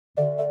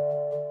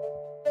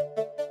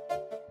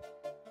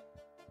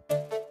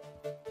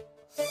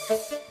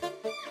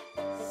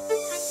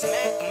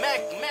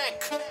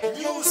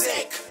I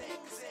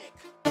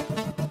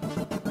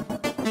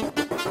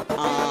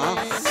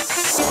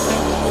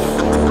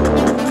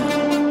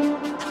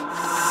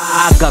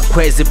got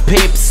crazy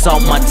peeps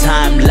on my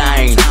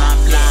timeline.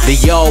 They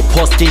all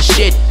posting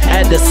shit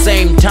at the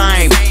same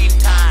time.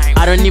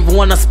 I don't even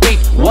wanna speak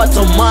what's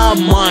on my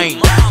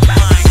mind.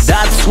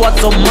 That's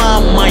what's on my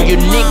mind. You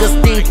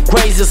niggas think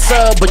crazy,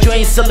 sir, but you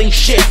ain't selling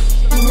shit.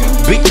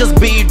 Bitches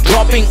be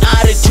dropping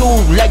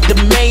attitude like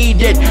they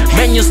made it.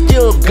 Man, you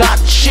still got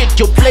shit,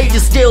 your plate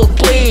is still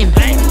clean.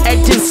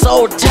 Acting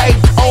so tight,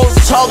 all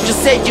talk, you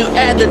said you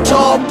at the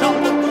top.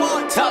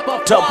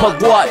 Top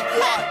of what?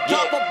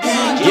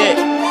 Yeah.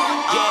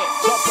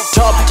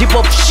 Top tip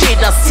of shit,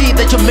 I see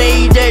that you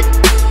made it.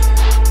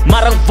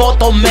 Marang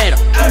photo man,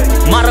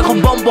 marang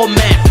kong bombo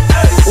man.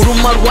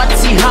 Urumal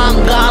watsi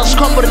hanga,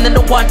 skomber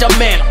nendo water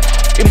man.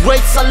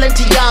 Embrace silent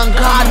young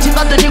God,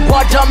 tika the new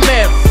water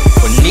man.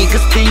 When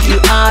niggas think you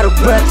out of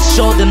breath,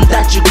 show them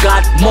that you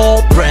got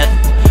more breath.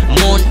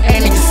 More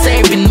energy,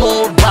 saving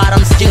more, but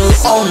I'm still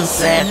on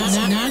set.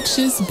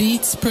 Noxious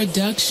Beats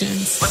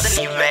Productions. But the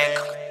new make,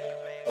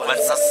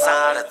 what's a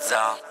sada?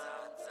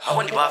 How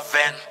when you are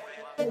fan?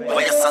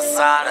 Why you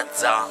sada?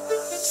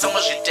 So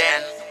much you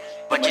den,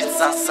 but it's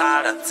a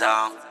sada.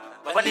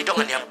 When you don't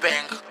want your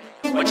bank,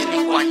 but you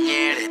need 1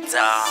 year.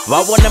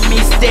 I want the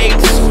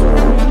mistakes,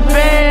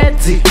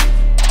 petty.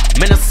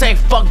 Man, I say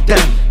fuck them.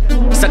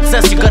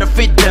 Success, you gotta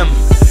fit them.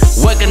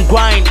 Work and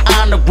grind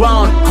on the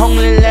ground.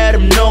 Only let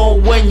them know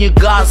when you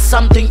got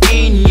something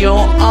in your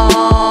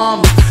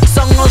arm.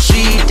 Sango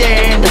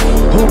shiten,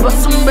 who was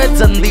some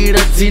beds and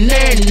leader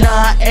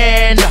dinena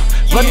end.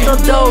 But no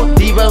doubt,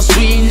 diva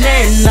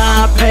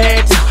swinena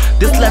pet.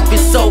 This life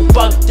is so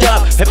fucked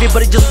up.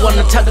 Everybody just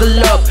wanna tackle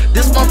up.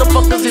 This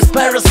motherfuckers is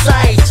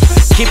parasites.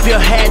 Keep your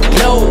head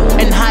low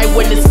and high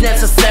when it's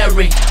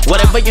necessary.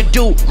 Whatever you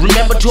do,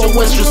 remember to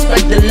always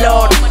respect the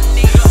Lord.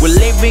 We're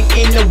living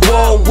in a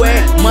world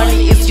where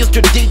money is used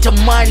to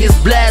determine His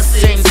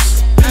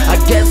blessings. I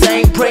guess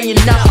I ain't praying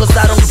now cause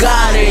I don't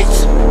got it.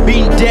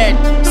 Been dead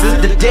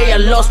since the day I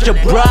lost your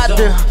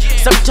brother.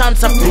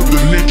 Sometimes I feel the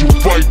need to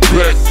fight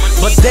back,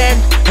 but then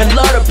a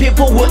lot of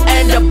people will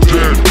end up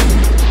dead.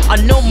 I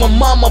know my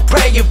mama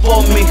praying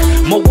for me,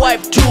 my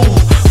wife too.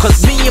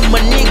 Cause me and my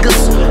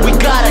niggas, we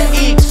gotta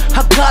eat.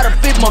 I gotta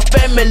feed my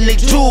family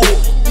too.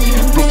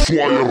 That's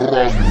why I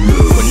run.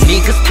 When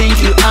niggas think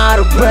you out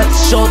of breath,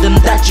 show them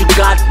that you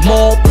got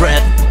more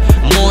breath.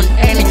 More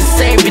energy,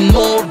 saving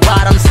more,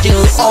 but I'm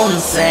still on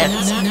set.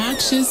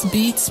 Noxious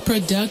Beats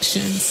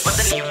Productions. But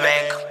the new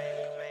make,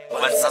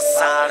 what's a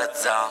sada?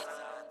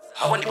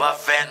 How when you are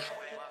fan?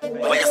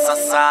 Why you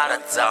sada?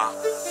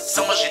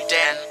 So much you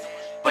den,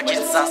 but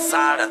it's a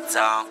sada.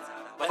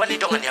 When you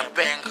don't want your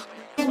bank,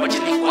 but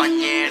you need 1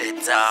 year.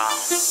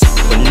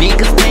 When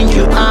niggas think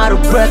you out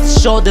of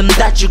breath, show them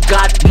that you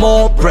got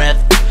more breath.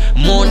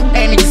 More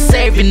energy,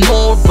 saving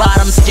more, but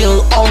I'm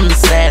still on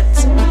set.